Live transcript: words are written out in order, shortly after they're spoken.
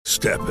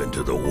Step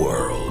into the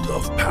world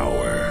of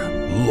power,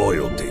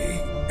 loyalty,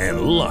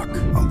 and luck.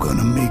 I'm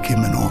gonna make him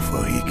an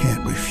offer he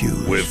can't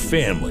refuse. With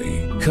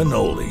family,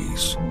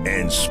 cannolis,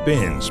 and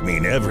spins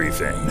mean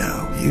everything.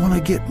 Now, you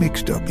wanna get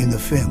mixed up in the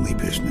family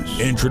business.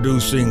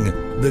 Introducing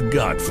The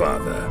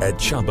Godfather at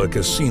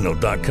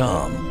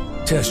ChumbaCasino.com.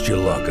 Test your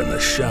luck in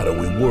the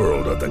shadowy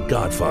world of The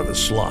Godfather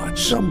slot.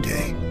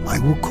 Someday, I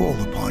will call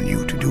upon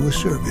you to do a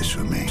service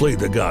for me. Play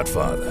The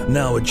Godfather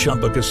now at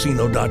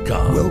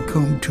ChumbaCasino.com.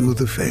 Welcome to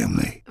the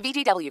family.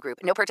 VGW Group.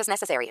 No purchase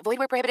necessary. Void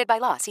where prohibited by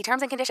law. See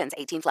terms and conditions.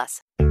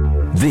 18+.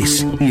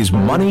 This is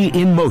Money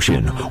in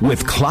Motion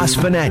with Class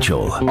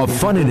Financial, a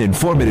fun and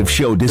informative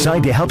show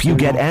designed to help you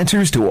get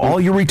answers to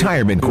all your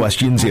retirement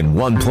questions in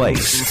one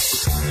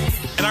place.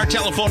 And our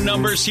telephone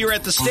numbers here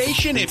at the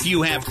station, if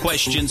you have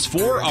questions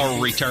for our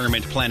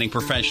retirement planning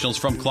professionals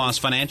from Class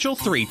Financial,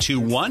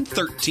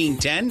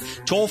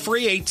 321-1310,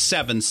 toll-free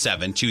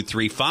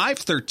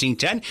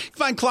 877-235-1310. You can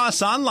find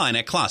Class online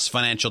at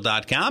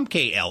classfinancial.com,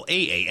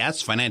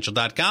 Klaas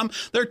financial.com.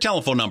 Their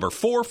telephone number,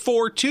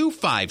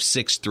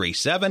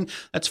 442-5637.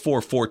 That's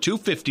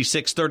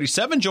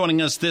 442-5637.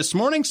 Joining us this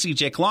morning,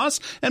 CJ Claus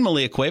and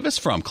Malia Cuevas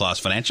from Claus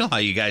Financial. How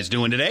you guys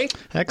doing today?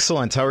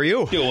 Excellent. How are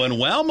you? Doing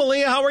well.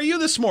 Malia, how are you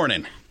this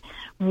morning?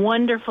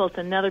 Wonderful. It's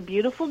another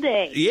beautiful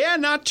day. Yeah,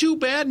 not too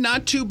bad,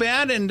 not too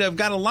bad. And I've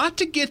got a lot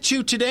to get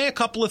to today. A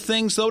couple of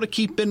things, though, to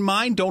keep in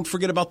mind. Don't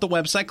forget about the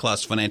website,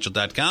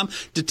 classfinancial.com.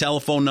 The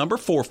telephone number,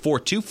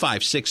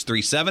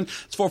 442-5637.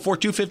 It's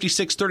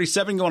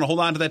 442-5637. You want to hold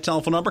on to that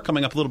telephone number.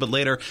 Coming up a little bit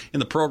later in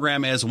the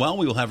program as well,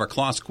 we will have our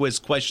Class Quiz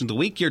Question of the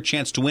Week. Your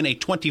chance to win a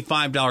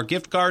 $25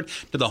 gift card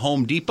to the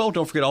Home Depot.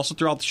 Don't forget also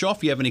throughout the show,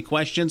 if you have any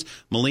questions,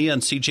 Malia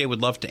and CJ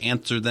would love to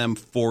answer them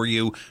for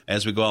you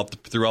as we go out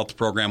throughout the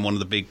program. One of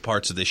the big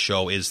parts of this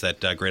show is that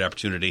great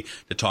opportunity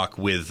to talk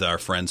with our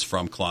friends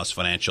from Claus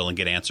Financial and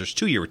get answers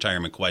to your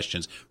retirement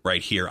questions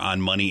right here on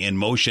Money in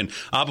Motion.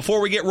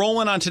 Before we get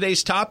rolling on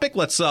today's topic,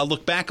 let's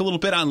look back a little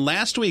bit on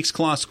last week's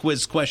Claus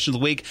Quiz Question of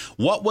the Week.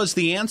 What was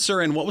the answer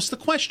and what was the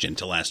question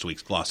to last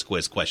week's Claus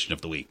Quiz Question of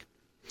the Week?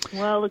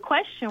 Well, the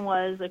question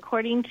was,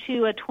 according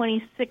to a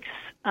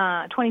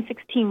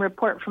 2016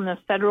 report from the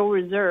Federal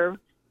Reserve,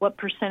 what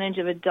percentage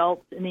of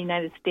adults in the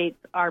United States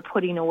are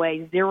putting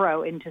away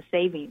zero into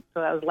savings?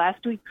 So that was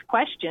last week's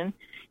question,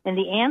 and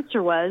the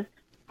answer was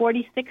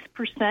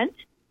 46%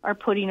 are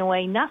putting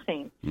away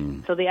nothing.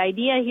 So the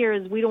idea here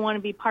is we don't want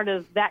to be part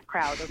of that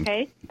crowd,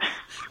 okay?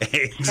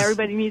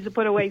 Everybody needs to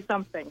put away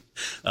something.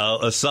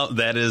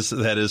 That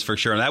is for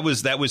sure. And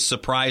that was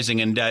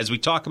surprising. And as we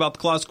talk about the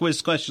Claus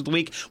Quiz Question of the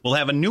Week, we'll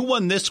have a new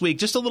one this week.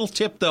 Just a little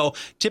tip, though.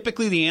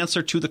 Typically, the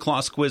answer to the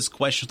Claus Quiz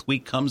Question of the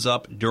Week comes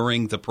up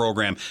during the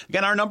program.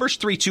 Again, our number's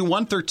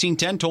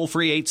 321-1310,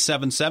 toll-free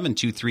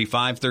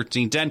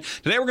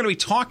 877-235-1310. Today, we're going to be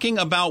talking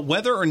about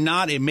whether or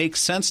not it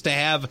makes sense to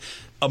have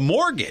a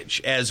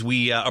mortgage as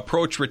we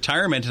approach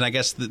retirement. And I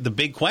guess the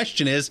big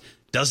question is,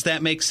 does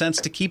that make sense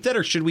to keep that,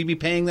 or should we be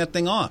paying that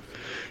thing off?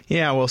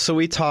 Yeah, well, so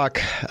we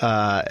talk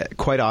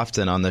quite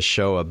often on the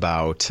show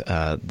about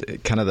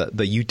kind of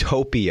the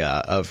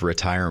utopia of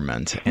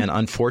retirement. And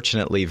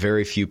unfortunately,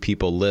 very few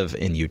people live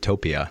in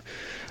utopia.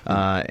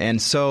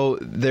 And so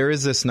there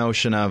is this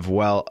notion of,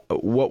 well,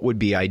 what would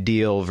be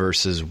ideal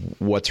versus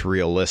what's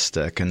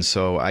realistic. And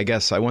so I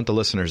guess I want the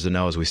listeners to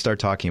know as we start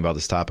talking about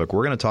this topic,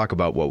 we're going to talk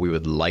about what we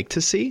would like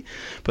to see,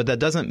 but that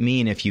doesn't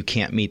mean if you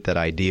can't meet that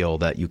ideal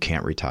that you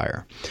can't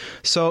retire.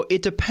 So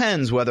it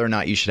depends whether or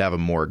not you should have a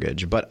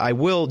mortgage. But I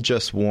will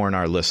just warn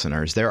our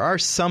listeners, there are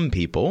some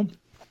people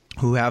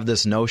who have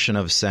this notion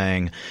of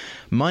saying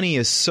money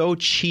is so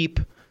cheap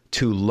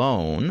to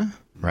loan,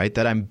 right,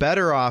 that I'm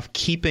better off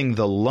keeping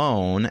the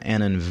loan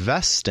and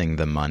investing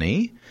the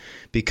money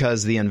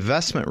because the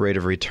investment rate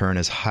of return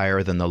is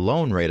higher than the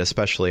loan rate,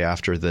 especially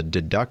after the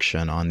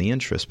deduction on the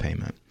interest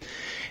payment.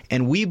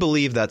 And we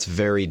believe that's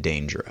very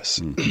dangerous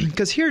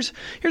because here's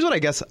what I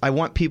guess I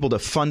want people to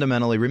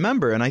fundamentally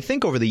remember. And I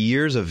think over the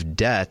years of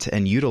debt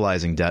and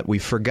utilizing debt,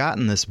 we've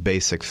forgotten this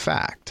basic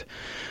fact.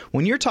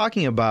 When you're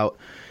talking about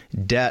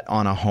debt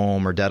on a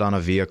home or debt on a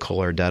vehicle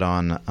or debt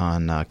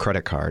on a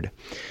credit card,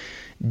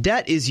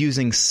 debt is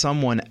using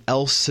someone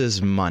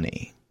else's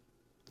money.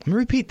 Let me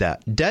repeat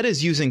that. Debt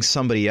is using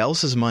somebody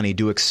else's money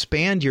to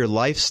expand your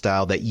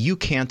lifestyle that you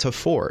can't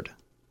afford.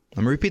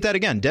 Let me repeat that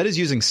again. Debt is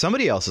using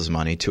somebody else's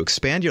money to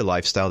expand your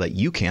lifestyle that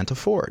you can't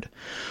afford.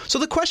 So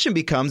the question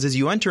becomes, as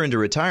you enter into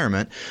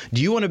retirement,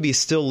 do you want to be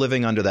still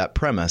living under that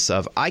premise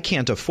of, I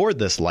can't afford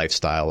this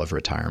lifestyle of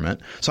retirement,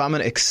 so I'm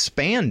going to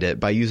expand it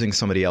by using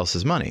somebody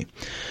else's money?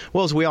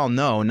 Well, as we all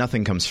know,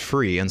 nothing comes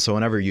free. And so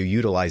whenever you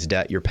utilize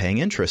debt, you're paying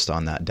interest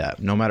on that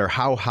debt. No matter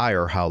how high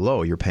or how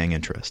low, you're paying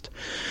interest.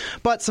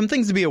 But some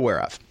things to be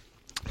aware of.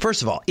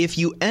 First of all, if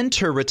you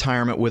enter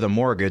retirement with a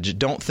mortgage,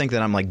 don't think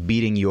that I'm like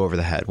beating you over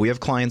the head. We have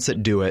clients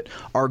that do it.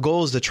 Our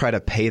goal is to try to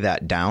pay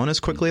that down as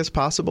quickly as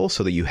possible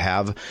so that you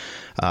have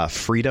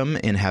freedom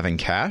in having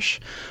cash.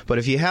 But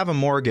if you have a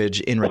mortgage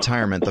in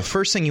retirement, the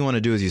first thing you want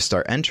to do as you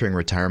start entering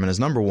retirement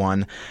is, number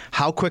one,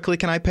 how quickly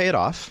can I pay it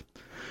off?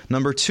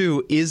 Number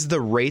 2, is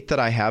the rate that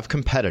I have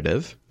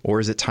competitive,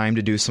 or is it time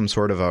to do some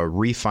sort of a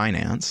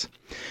refinance?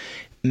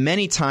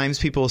 Many times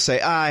people will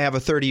say, I have a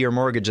 30-year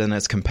mortgage and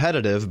it's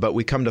competitive, but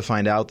we come to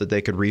find out that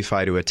they could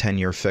refi to a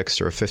 10-year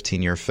fixed or a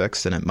 15-year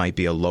fixed, and it might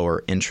be a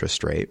lower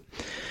interest rate.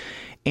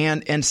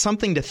 And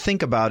something to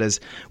think about is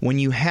when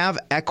you have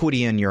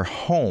equity in your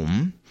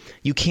home,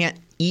 you can't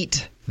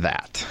eat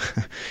that,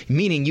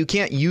 meaning you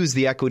can't use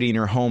the equity in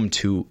your home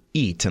to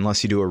eat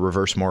unless you do a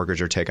reverse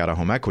mortgage or take out a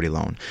home equity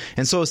loan.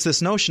 And so it's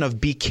this notion of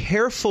be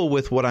careful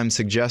with what I'm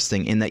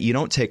suggesting in that you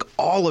don't take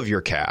all of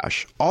your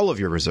cash, all of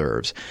your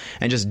reserves,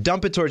 and just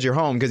dump it towards your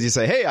home because you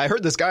say, hey, I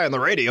heard this guy on the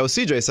radio,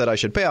 CJ said I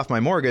should pay off my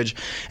mortgage,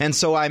 and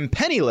so I'm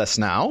penniless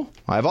now.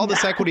 I have all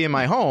this equity in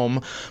my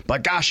home,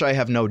 but gosh, I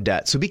have no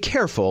debt. So be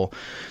careful.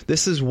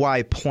 This is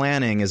why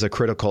planning is a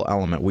critical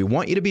element. We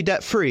want you to be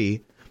debt-free,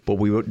 but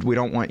we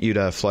don't want you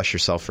to flush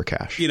yourself for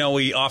cash.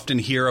 We often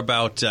hear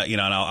about, and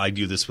I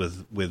do this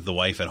with the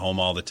wife at home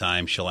all the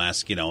time. She'll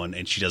ask,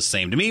 and she does the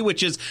same to me,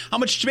 which is, how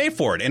much did you pay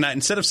for it? And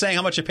instead of saying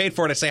how much I paid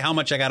for it, I say how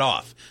much I got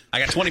off. I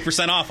got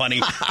 20% off,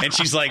 honey. And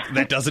she's like,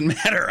 that doesn't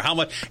matter. How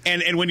much?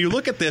 And when you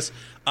look at this,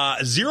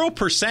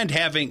 0%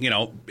 having,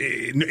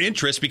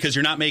 interest because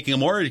you're not making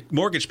a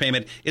mortgage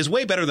payment is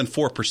way better than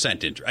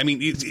 4% interest. I mean,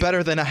 it's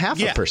better than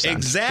 0.5%.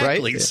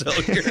 Exactly. Right?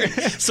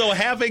 So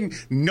having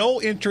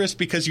no interest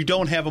because you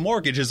don't have a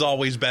mortgage is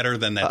always better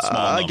than that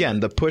small number.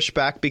 Again, the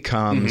pushback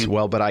becomes,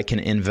 well, but I can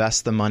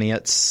invest the money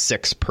at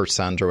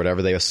 6% or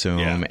whatever they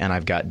assume, and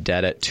I've got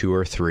debt at 2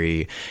 or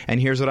 3. And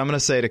here's what I'm going to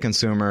say to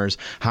consumers.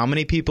 How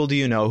many people do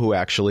you know who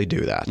actually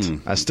do that?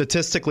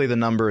 Statistically, the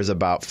number is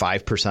about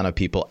 5% of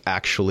people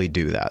actually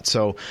do that.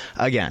 So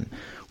again,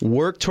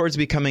 work towards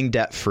becoming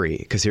debt-free,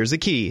 because here's the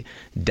key.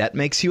 Debt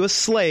makes you a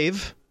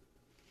slave.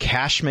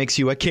 Cash makes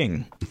you a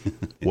king.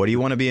 What do you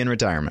want to be in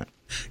retirement?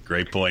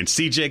 Great point.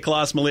 CJ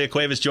Claus, Malia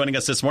Cuevas joining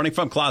us this morning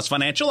from Claus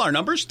Financial. Our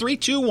number's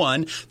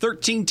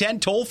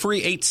 321-1310, toll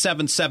free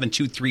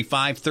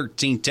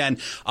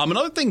 877-235-1310.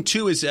 Another thing,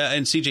 too, is,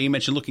 and CJ, you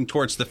mentioned looking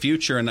towards the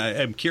future, and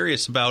I'm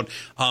curious about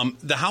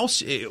the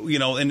house,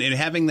 and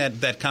having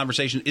that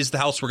conversation. Is the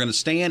house we're going to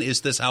stay in?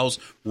 Is this house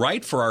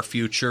right for our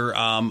future?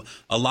 A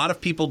lot of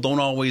people don't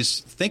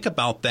always think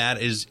about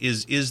that.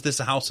 Is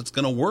this a house that's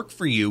going to work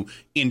for you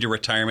into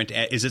retirement?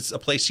 Is it a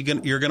place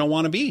you're going to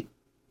want to be?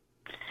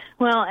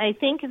 Well, I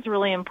think it's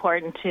really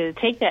important to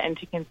take that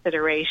into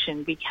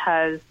consideration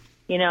because,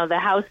 the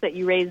house that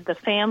you raised the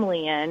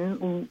family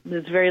in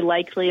is very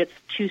likely it's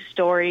 2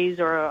 stories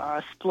or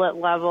a split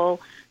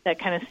level, that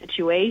kind of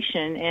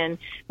situation. And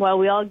while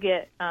we all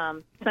get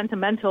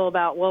sentimental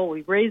about, well,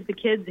 we raised the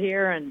kids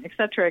here and et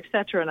cetera,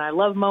 and I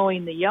love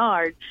mowing the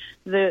yard,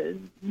 the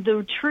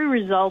true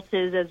result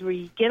is as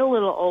we get a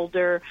little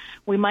older,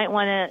 we might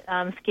want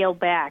to scale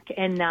back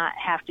and not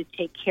have to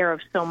take care of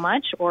so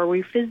much, or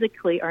we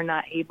physically are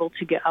not able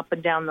to get up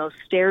and down those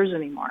stairs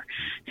anymore.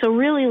 So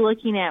really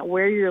looking at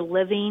where you're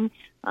living,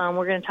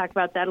 we're going to talk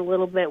about that a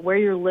little bit. Where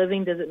you're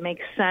living, does it make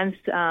sense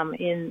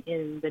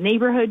in the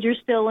neighborhood you're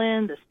still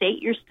in, the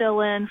state you're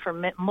still in for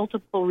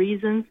multiple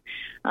reasons,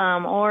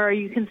 or are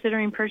you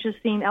considering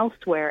purchasing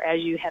elsewhere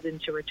as you head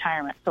into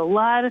retirement? So a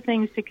lot of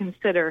things to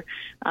consider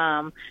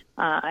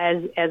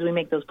as we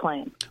make those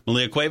plans.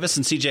 Malia Cuevas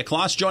and CJ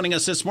Claus joining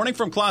us this morning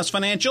from Claus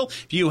Financial.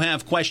 If you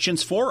have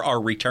questions for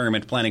our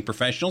retirement planning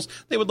professionals,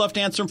 they would love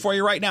to answer them for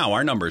you right now.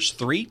 Our number is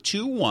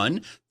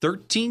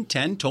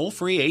 321-1310, toll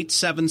free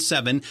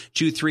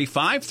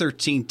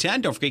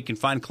 877-235-1310. Don't forget you can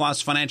find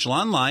Claus Financial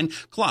online,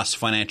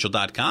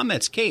 clausfinancial.com.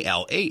 That's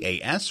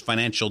KLAAS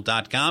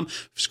financial.com.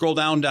 Scroll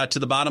down to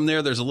the bottom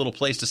there. There's a little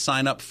place to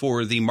sign up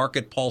for the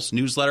Market Pulse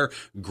newsletter.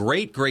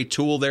 Great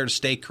tool there to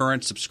stay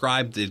current.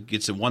 Subscribe. It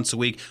gets it once a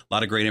week. A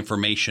lot of great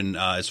information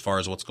as far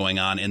as what's going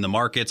on in the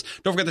markets.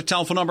 Don't forget the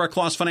telephone number at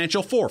Claus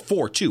Financial,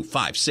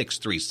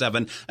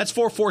 442-5637. That's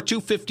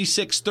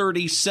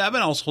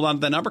 442-5637. Also hold on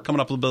to that number. Coming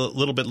up a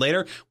little bit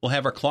later, we'll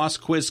have our Claus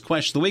Quiz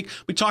question of the week.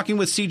 We'll be talking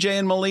with CJ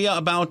and Malia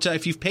about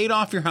if you've paid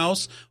off your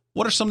house,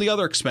 what are some of the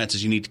other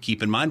expenses you need to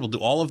keep in mind? We'll do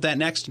all of that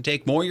next and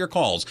take more of your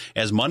calls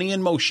as Money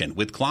in Motion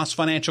with Claus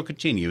Financial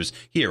continues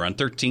here on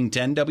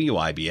 1310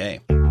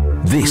 WIBA.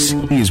 This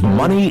is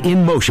Money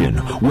in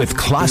Motion with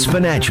Claus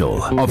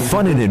Financial, a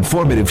fun and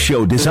informative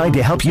show designed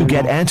to help you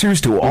get answers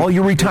to all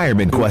your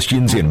retirement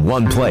questions in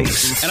one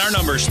place. And our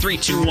number is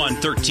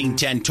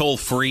 321-1310, toll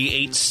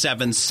free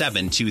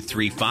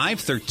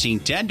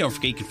 877-235-1310. Don't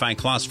forget you can find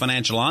Claus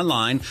Financial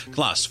online,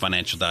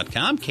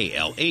 clausfinancial.com,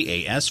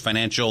 KLAAS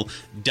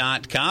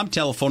financial.com.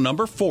 Telephone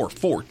number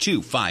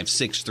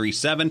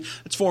 442-5637.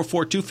 That's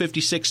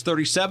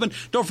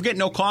 442-5637. Don't forget,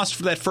 no cost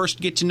for that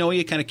first get to know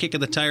you, kind of kick of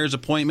the tires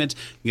appointment.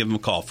 Give them them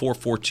a call,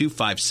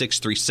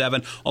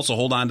 442-5637. Also,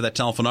 hold on to that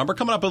telephone number.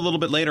 Coming up a little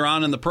bit later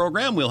on in the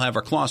program, we'll have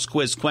our Kloss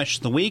Quiz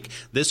question of the week.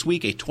 This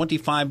week, a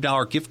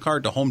 $25 gift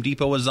card to Home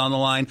Depot is on the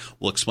line.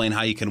 We'll explain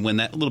how you can win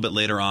that a little bit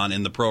later on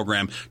in the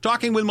program.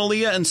 Talking with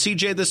Malia and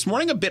CJ this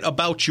morning a bit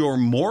about your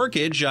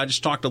mortgage. I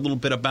just talked a little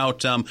bit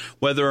about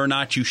whether or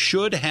not you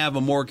should have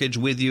a mortgage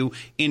with you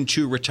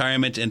into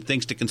retirement and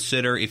things to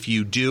consider if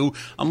you do.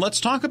 Let's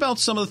talk about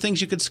some of the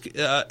things you could,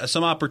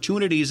 some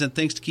opportunities and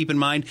things to keep in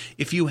mind.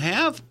 If you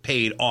have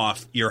paid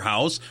off your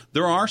house,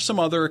 there are some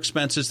other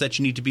expenses that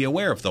you need to be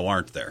aware of, though,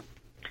 aren't there?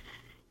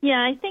 Yeah,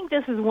 I think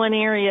this is one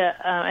area,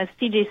 as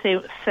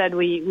TJ said,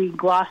 we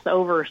gloss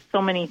over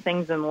so many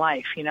things in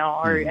life,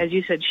 or as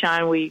you said,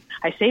 Sean,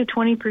 I saved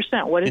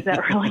 20%. What does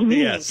that really mean?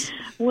 Yes.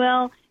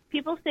 Well,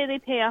 people say they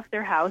pay off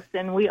their house,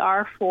 and we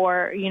are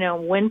for,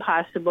 when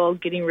possible,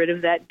 getting rid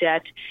of that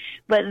debt.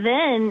 But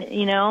then,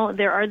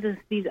 there are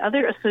these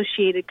other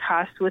associated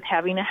costs with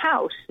having a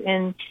house.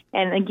 And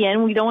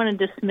again, we don't want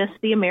to dismiss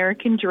the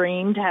American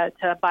dream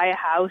to buy a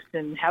house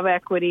and have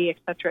equity, et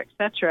cetera, et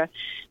cetera.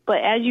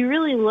 But as you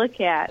really look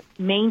at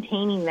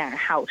maintaining that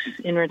house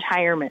in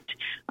retirement,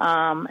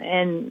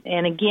 and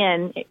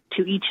again,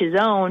 to each his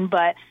own,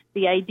 but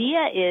the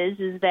idea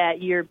is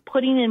that you're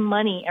putting in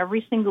money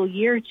every single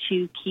year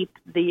to keep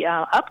the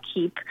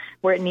upkeep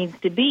where it needs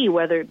to be,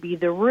 whether it be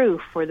the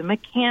roof or the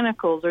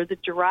mechanicals or the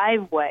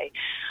driveway.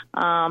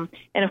 And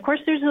of course,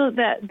 there's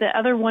the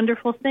other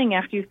wonderful thing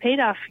after you've paid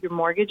off your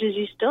mortgage is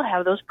you still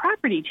have those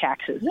property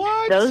taxes.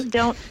 What? Those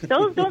don't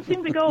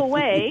seem to go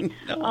away.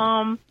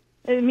 No.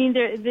 I mean,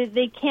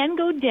 they can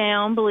go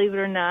down, believe it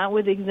or not,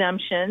 with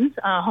exemptions,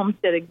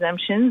 homestead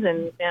exemptions,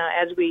 and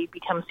as we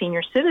become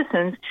senior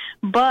citizens.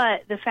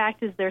 But the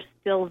fact is they're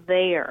still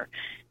there.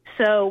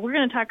 So we're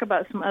going to talk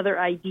about some other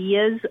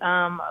ideas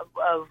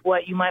of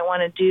what you might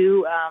want to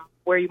do,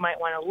 where you might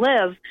want to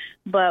live.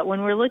 But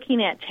when we're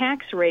looking at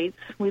tax rates,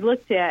 we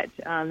looked at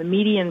the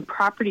median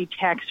property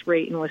tax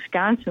rate in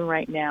Wisconsin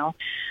right now,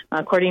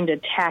 according to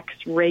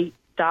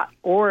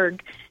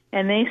taxrate.org.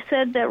 And they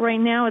said that right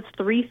now it's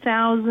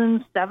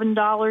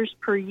 $3,007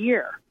 per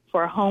year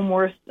for a home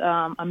worth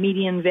a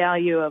median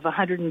value of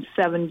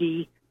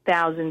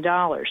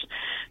 $170,000.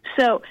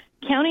 So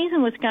counties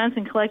in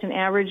Wisconsin collect an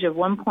average of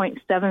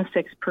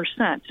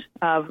 1.76%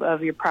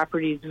 of your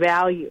property's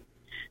value.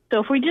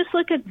 So if we just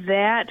look at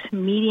that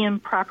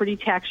median property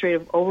tax rate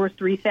of over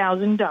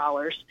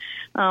 $3,000,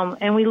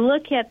 and we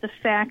look at the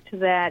fact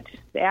that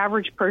the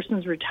average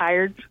person's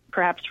retired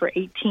perhaps for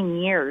 18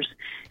 years,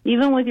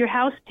 even with your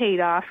house paid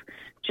off,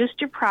 just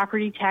your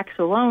property tax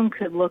alone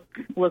could look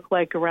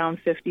like around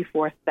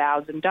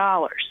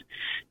 $54,000.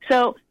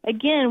 So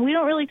again, we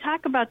don't really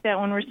talk about that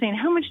when we're saying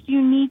how much do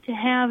you need to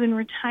have in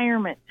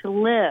retirement to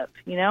live.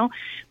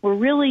 We're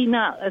really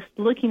not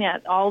looking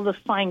at all the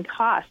fine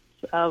costs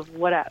of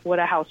what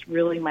a house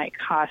really might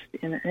cost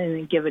in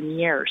a given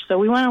year. So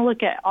we want to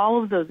look at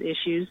all of those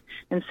issues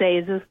and say,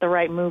 is this the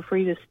right move for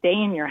you to stay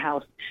in your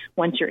house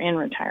once you're in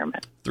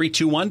retirement?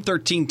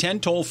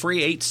 321-1310,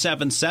 toll-free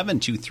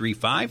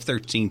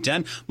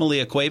 877-235-1310.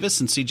 Malia Cuevas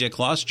and CJ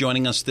Kloss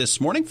joining us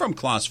this morning from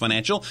Kloss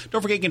Financial.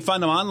 Don't forget you can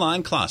find them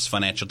online,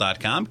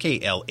 klossfinancial.com,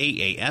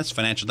 KLAAS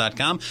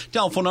financial.com.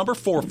 Telephone number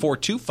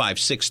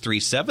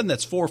 442-5637.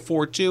 That's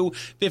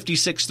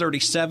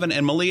 442-5637.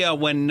 And Malia,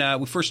 when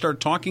we first started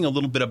talking a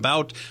little bit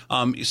about,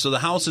 so the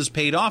house is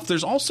paid off,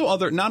 there's also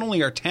not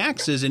only are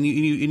taxes, and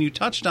you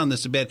touched on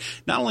this a bit,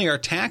 not only are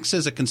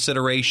taxes a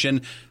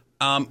consideration,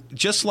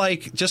 just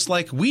like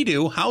we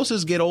do,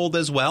 houses get old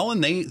as well,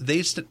 and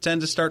they tend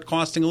to start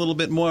costing a little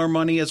bit more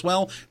money as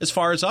well as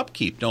far as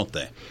upkeep, don't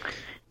they?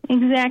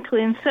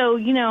 Exactly. And so,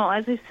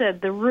 as I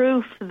said, the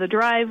roof, the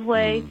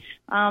driveway,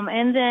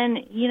 and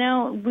then,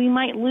 we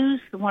might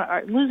lose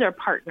our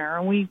partner,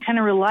 and we kind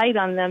of relied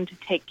on them to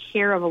take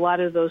care of a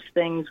lot of those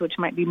things, which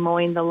might be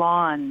mowing the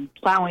lawn,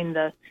 plowing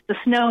the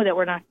snow that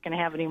we're not going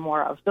to have any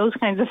more of, those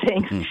kinds of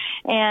things.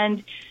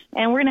 And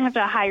we're going to have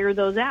to hire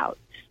those out.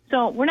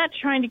 So we're not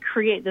trying to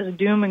create this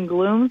doom and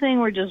gloom thing.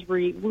 We're just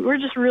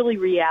really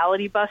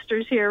reality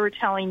busters here. We're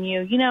telling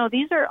you,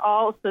 these are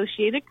all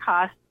associated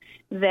costs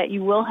that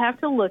you will have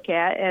to look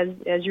at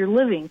as you're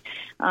living.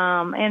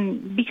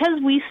 And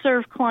because we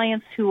serve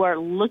clients who are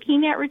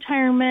looking at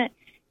retirement,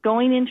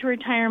 going into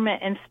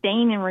retirement, and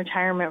staying in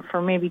retirement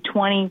for maybe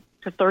 20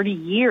 to 30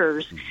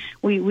 years,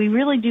 we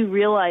really do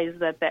realize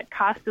that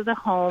cost of the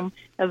home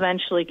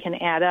eventually can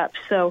add up.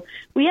 So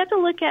we have to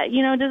look at,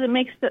 does it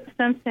make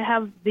sense to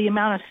have the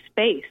amount of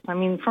space? I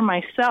mean, for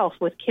myself,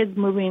 with kids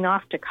moving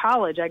off to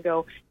college, I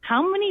go,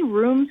 how many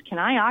rooms can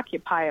I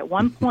occupy at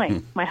one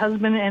point, my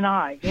husband and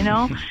I,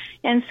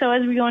 And so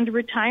as we go into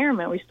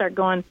retirement, we start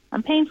going,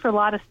 I'm paying for a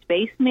lot of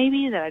space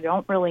maybe that I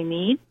don't really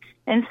need.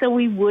 And so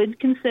we would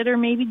consider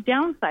maybe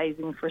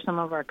downsizing for some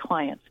of our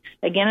clients.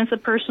 Again, it's a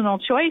personal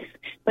choice,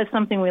 but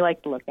something we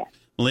like to look at.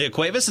 Malia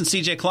Cuevas and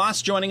CJ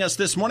Kloss joining us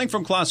this morning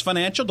from Kloss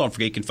Financial. Don't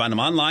forget you can find them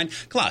online,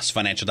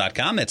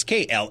 KlossFinancial.com. That's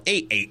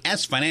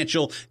KLAAS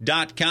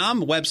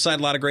Financial.com. Website,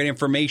 a lot of great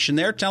information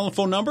there.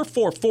 Telephone number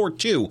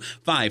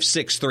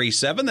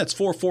 442-5637. That's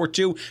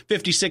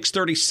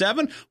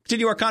 442-5637.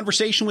 Continue our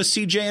conversation with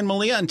CJ and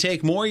Malia and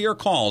take more of your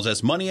calls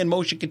as Money in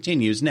Motion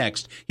continues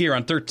next here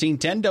on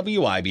 1310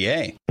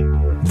 WIBA.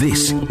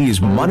 This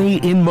is Money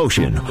in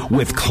Motion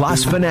with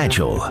Kloss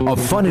Financial, a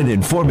fun and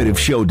informative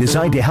show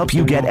designed to help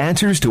you get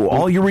answers to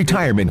all your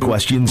retirement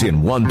questions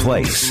in one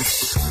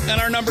place. And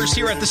our numbers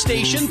here at the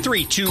station,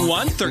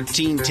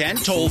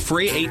 321-1310, toll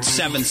free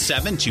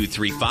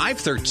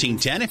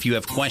 877-235-1310. If you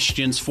have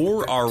questions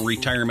for our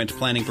retirement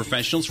planning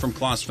professionals from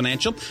Kloss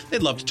Financial,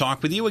 they'd love to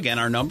talk with you. Again,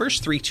 our numbers,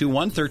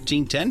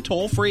 321-1310,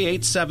 toll free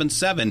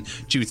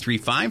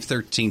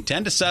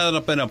 877-235-1310. To set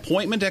up an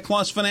appointment at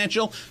Kloss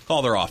Financial,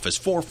 call their office,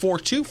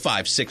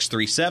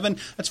 442-5637.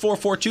 That's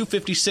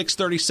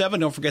 442-5637.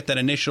 Don't forget that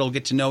initial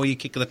get to know you,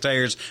 kick the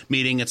tires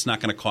meeting. It's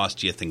not going to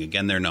cost you a thing.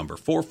 Again, their number,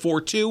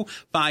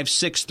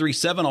 442-5637.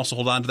 Also,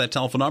 hold on to that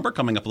telephone number.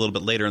 Coming up a little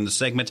bit later in the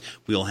segment,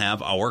 we'll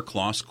have our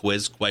Kloss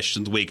Quiz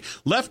Questions Week.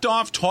 Left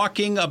off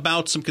talking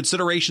about some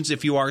considerations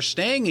if you are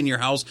staying in your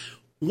house.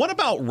 What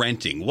about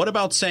renting? What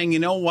about saying, you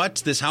know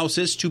what, this house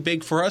is too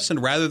big for us, and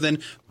rather than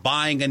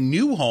buying a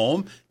new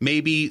home,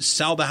 maybe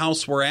sell the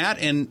house we're at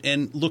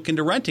and look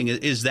into renting?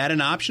 Is that an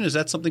option? Is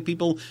that something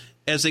people,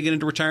 as they get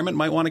into retirement,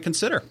 might want to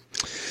consider?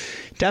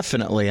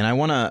 Definitely, and I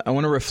want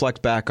to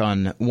reflect back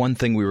on one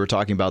thing we were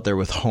talking about there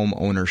with home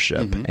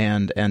ownership,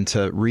 and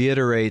to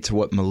reiterate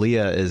what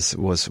Malia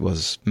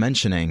was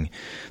mentioning.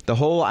 The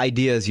whole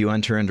idea as you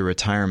enter into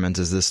retirement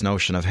is this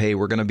notion of, hey,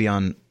 we're going to be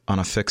on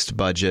a fixed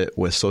budget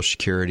with Social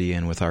Security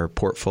and with our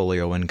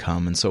portfolio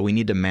income, and so we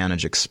need to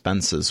manage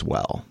expenses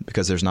well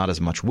because there's not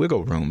as much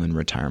wiggle room in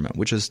retirement,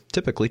 which is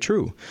typically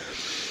true.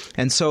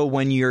 And so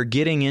when you're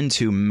getting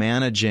into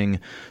managing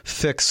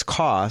fixed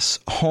costs,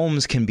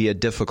 homes can be a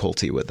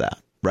difficulty with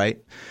that, right?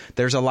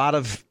 There's a lot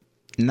of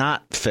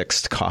not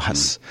fixed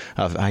costs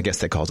of, I guess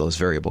they call those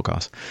variable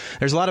costs.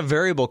 There's a lot of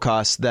variable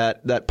costs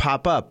that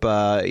pop up.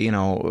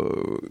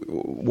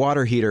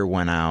 Water heater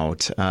went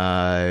out,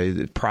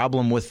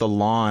 problem with the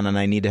lawn, and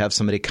I need to have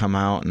somebody come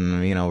out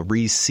and,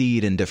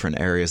 reseed in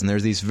different areas. And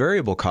there's these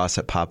variable costs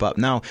that pop up.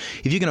 Now,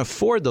 if you can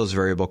afford those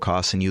variable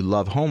costs and you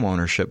love home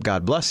ownership,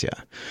 God bless you.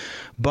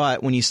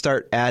 But when you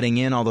start adding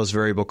in all those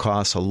variable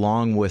costs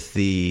along with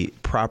the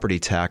property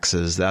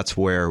taxes, that's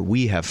where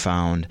we have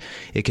found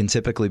it can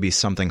typically be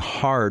something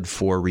hard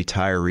for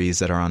retirees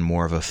that are on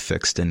more of a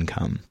fixed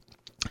income.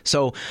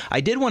 So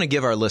I did want to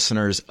give our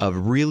listeners a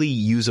really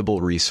usable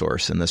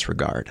resource in this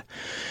regard.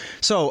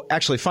 So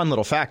actually, fun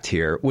little fact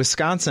here,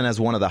 Wisconsin has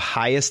one of the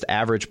highest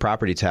average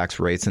property tax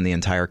rates in the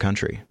entire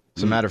country.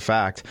 As a matter of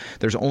fact,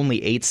 there's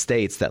only 8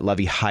 states that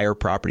levy higher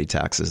property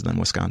taxes than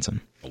Wisconsin.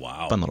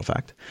 Wow. Fun little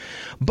fact.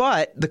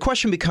 But the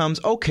question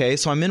becomes, okay,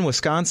 so I'm in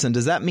Wisconsin.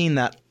 Does that mean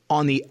that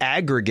on the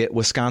aggregate,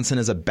 Wisconsin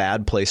is a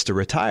bad place to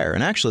retire?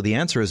 And actually, the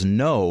answer is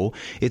no.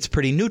 It's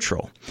pretty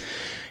neutral.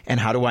 And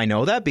how do I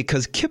know that?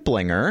 Because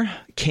Kiplinger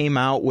came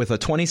out with a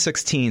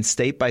 2016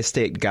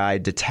 state-by-state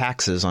guide to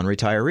taxes on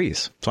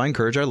retirees. So I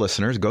encourage our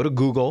listeners, go to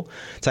Google,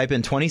 type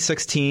in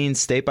 2016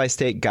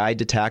 state-by-state guide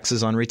to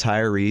taxes on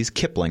retirees,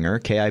 Kiplinger,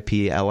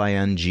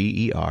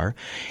 Kiplinger,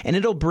 and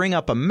it'll bring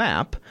up a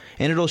map,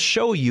 and it'll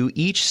show you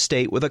each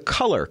state with a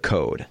color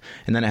code.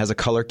 And then it has a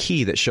color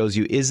key that shows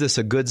you, is this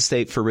a good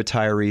state for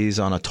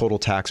retirees on a total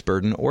tax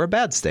burden or a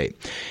bad state?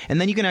 And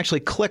then you can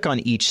actually click on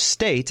each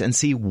state and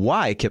see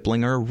why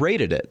Kiplinger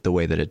rated it the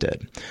way that it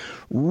did.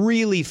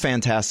 Really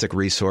fantastic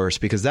resource,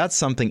 because that's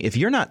something, if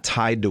you're not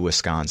tied to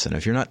Wisconsin,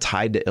 if you're not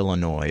tied to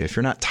Illinois, if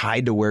you're not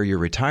tied to where you're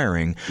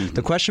retiring,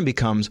 the question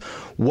becomes,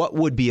 what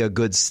would be a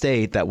good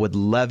state that would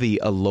levy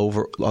a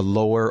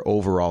lower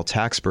overall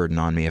tax burden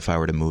on me if I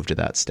were to move to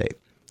that state?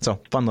 So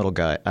fun little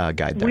guide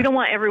there. We don't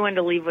want everyone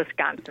to leave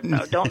Wisconsin,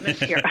 though. Don't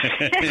mishear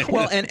us.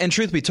 Well, and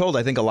truth be told,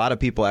 I think a lot of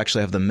people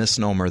actually have the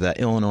misnomer that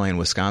Illinois and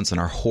Wisconsin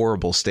are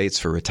horrible states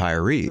for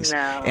retirees.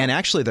 No. And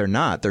actually, they're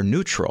not. They're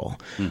neutral.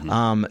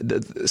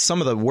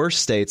 Some of the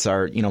worst states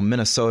are,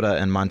 Minnesota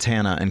and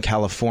Montana and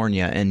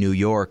California and New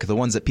York, the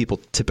ones that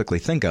people typically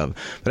think of.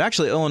 But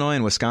actually, Illinois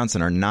and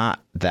Wisconsin are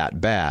not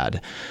that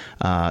bad.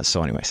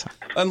 So anyways.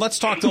 And let's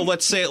talk though.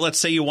 Let's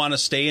say you want to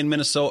stay in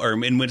Minnesota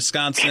or in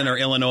Wisconsin or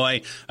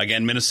Illinois.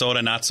 Again, Minnesota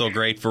not so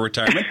great for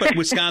retirement, but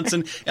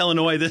Wisconsin,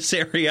 Illinois, this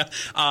area.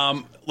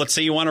 Let's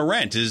say you want to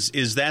rent.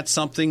 Is that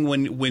something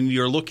when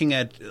you're looking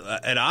at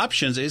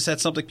options? Is that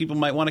something people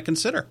might want to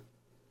consider?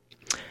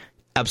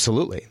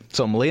 Absolutely.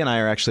 So Malia and I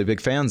are actually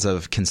big fans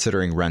of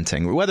considering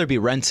renting, whether it be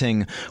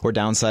renting or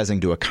downsizing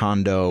to a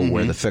condo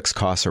where the fixed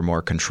costs are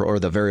more controlled or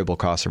the variable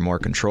costs are more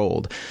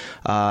controlled.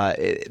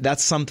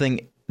 That's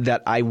something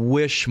that I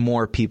wish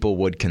more people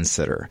would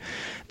consider.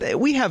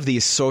 We have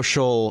these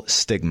social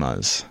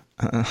stigmas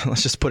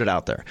Let's just put it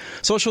out there.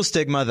 Social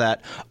stigma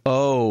that,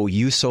 oh,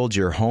 you sold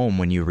your home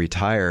when you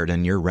retired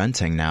and you're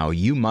renting now.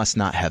 You must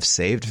not have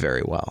saved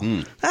very well.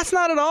 That's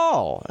not at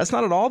all. That's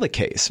not at all the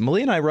case.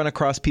 Malia and I run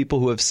across people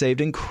who have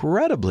saved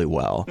incredibly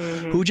well,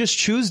 who just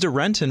choose to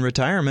rent in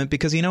retirement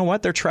because, you know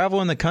what? They're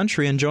traveling the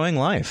country enjoying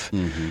life.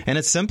 And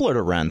it's simpler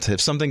to rent.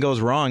 If something goes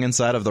wrong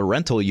inside of the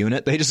rental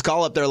unit, they just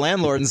call up their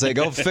landlord and say,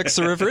 go fix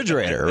the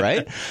refrigerator,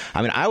 right?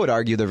 I mean, I would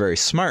argue they're very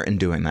smart in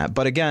doing that.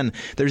 But again,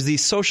 there's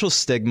these social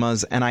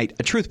stigmas, and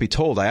truth be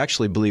told, I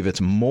actually believe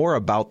it's more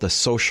about the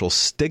social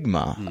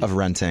stigma of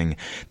renting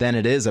than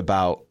it is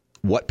about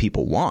what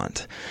people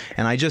want.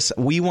 And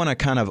we want to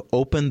kind of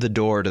open the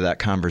door to that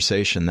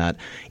conversation that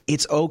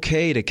it's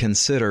okay to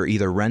consider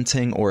either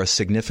renting or a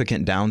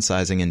significant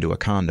downsizing into a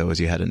condo as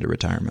you head into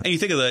retirement. And you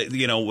think of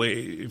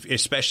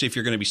especially if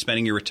you're going to be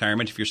spending your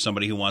retirement, if you're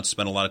somebody who wants to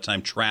spend a lot of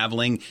time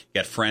traveling, you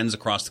got friends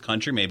across the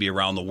country, maybe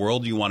around the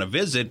world you want to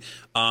visit.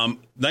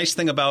 Nice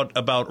thing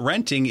about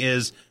renting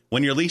is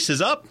when your lease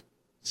is up,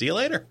 see you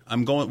later.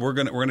 We're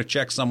gonna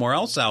check somewhere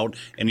else out,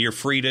 and you're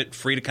free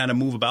to kind of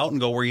move about and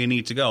go where you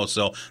need to go.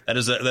 So that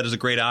is a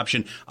great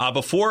option.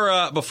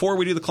 Before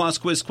we do the Class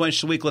Quiz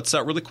question of the week, let's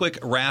really quick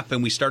wrap.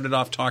 And we started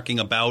off talking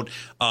about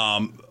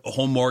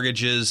home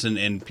mortgages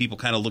and people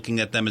kind of looking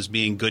at them as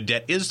being good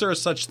debt. Is there a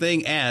such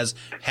thing as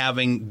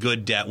having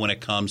good debt when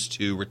it comes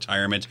to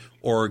retirement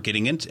or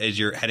getting into as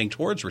you're heading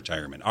towards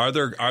retirement? Are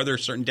there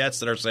certain debts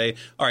that are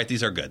all right,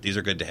 these are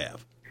good to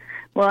have?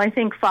 Well, I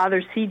think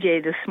Father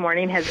CJ this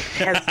morning has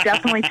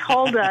definitely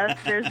told us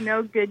there's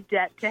no good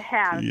debt to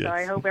have, yes. So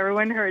I hope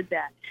everyone heard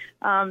that.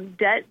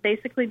 Debt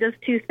basically does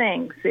two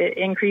things. It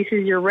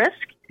increases your risk,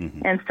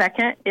 and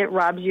second, it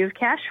robs you of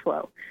cash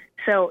flow.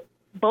 So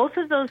both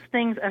of those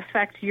things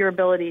affect your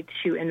ability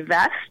to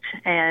invest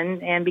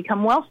and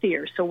become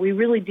wealthier. So we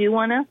really do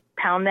want to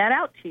pound that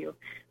out to you.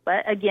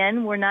 But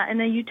again, we're not in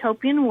a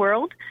utopian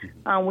world.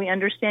 We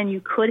understand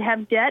you could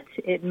have debt.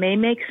 It may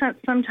make sense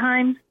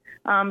sometimes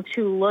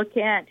to look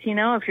at,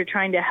 if you're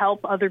trying to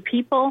help other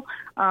people,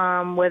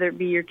 whether it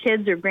be your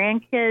kids or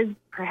grandkids,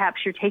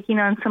 perhaps you're taking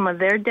on some of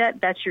their debt.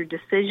 That's your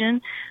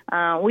decision.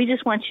 We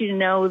just want you to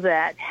know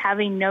that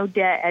having no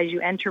debt as you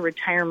enter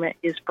retirement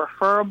is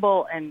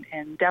preferable and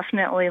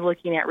definitely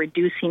looking at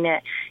reducing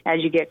it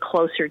as you get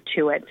closer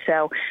to it.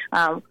 So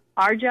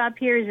our job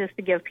here is just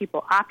to give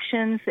people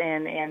options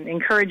and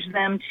encourage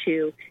them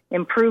to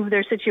improve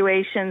their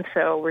situation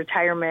so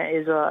retirement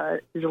is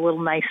a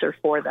little nicer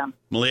for them.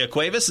 Malia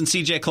Cuevas and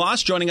CJ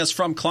Kloss joining us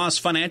from Kloss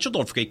Financial.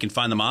 Don't forget you can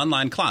find them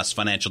online,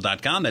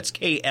 klossfinancial.com. That's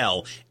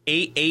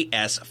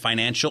KLAAS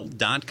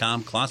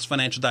financial.com,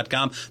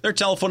 klossfinancial.com. Their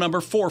telephone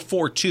number,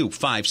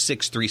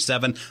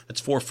 442-5637.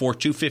 That's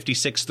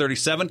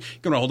 442-5637. You're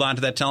going to hold on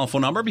to that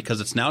telephone number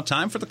because it's now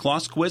time for the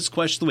Kloss Quiz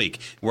Question of the Week.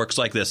 It works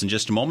like this. In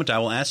just a moment, I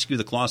will ask you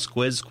the Kloss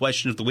Quiz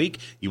Question of the Week.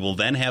 You will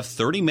then have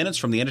 30 minutes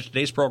from the end of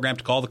today's program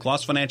to call the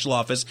Kloss Financial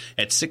office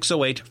at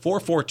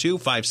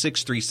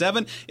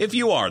 608-442-5637. If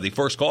you are the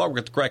first caller, we'll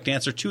get the correct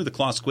answer to the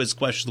Kloss Quiz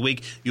Question of the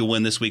Week. You'll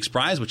win this week's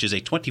prize, which is a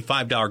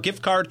 $25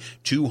 gift card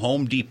to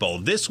Home Depot.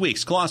 This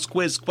week's Kloss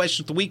Quiz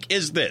Question of the Week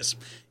is this.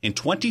 In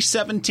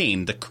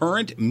 2017, the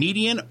current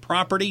median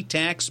property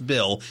tax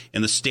bill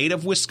in the state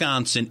of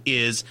Wisconsin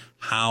is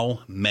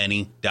how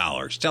many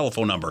dollars?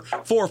 Telephone number,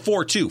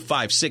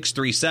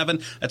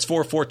 442-5637. That's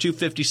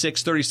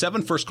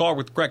 442-5637. First caller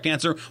with the correct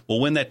answer will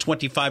win that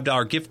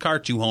 $25 gift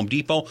card to Home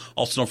Depot.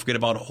 Also, don't forget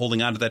about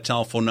holding on to that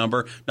telephone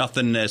number.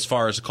 Nothing as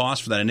far as the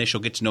cost for that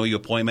initial get-to-know-you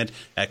appointment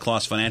at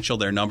Kloss Financial.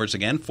 Their numbers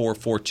again,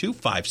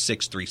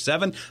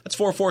 442-5637. That's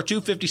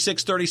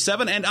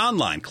 442-5637. And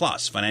online,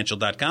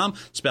 klossfinancial.com.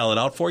 Spell it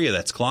out for you.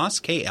 That's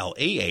Kloss,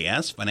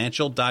 K-L-A-A-S,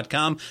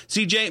 financial.com.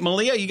 CJ,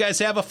 Malia, you guys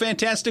have a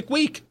fantastic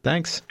week.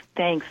 Thanks.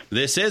 Thanks.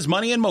 This is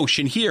Money in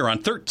Motion here on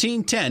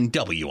 1310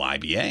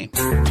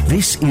 WIBA.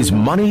 This is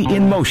Money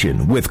in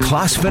Motion with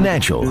Kloss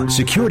Financial.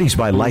 Securities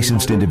by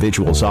licensed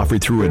individuals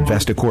offered through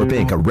Investacorp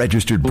Inc., a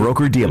registered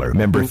broker-dealer,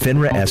 member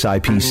FINRA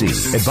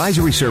SIPC.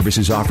 Advisory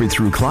services offered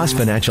through Kloss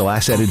Financial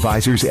Asset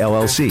Advisors,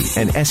 LLC,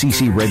 an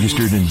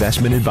SEC-registered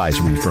investment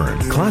advisory firm.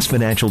 Kloss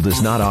Financial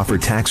does not offer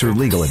tax or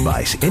legal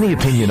advice. Any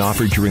opinion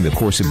offered during the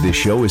course of this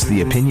show is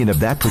the opinion of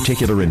that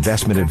particular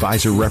investment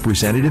advisor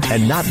representative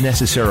and not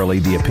necessarily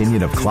the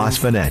opinion of Kloss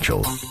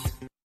Financial.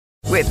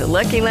 With the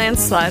Lucky Land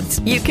Slots,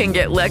 you can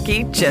get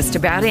lucky just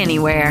about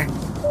anywhere.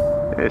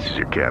 This is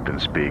your captain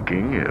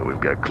speaking. We've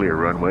got clear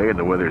runway and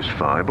the weather's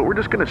fine, but we're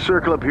just going to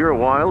circle up here a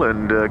while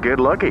and get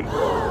lucky.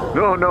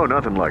 No,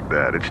 nothing like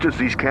that. It's just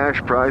these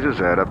cash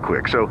prizes add up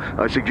quick. So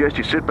I suggest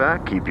you sit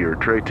back, keep your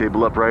tray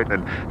table upright,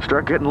 and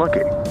start getting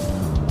lucky.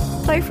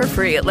 Play for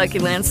free at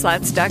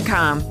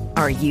LuckyLandSlots.com.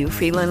 Are you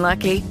feeling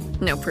lucky?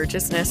 No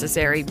purchase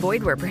necessary.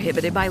 Void where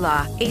prohibited by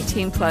law.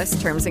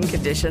 18+ terms and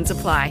conditions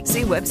apply.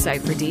 See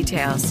website for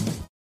details.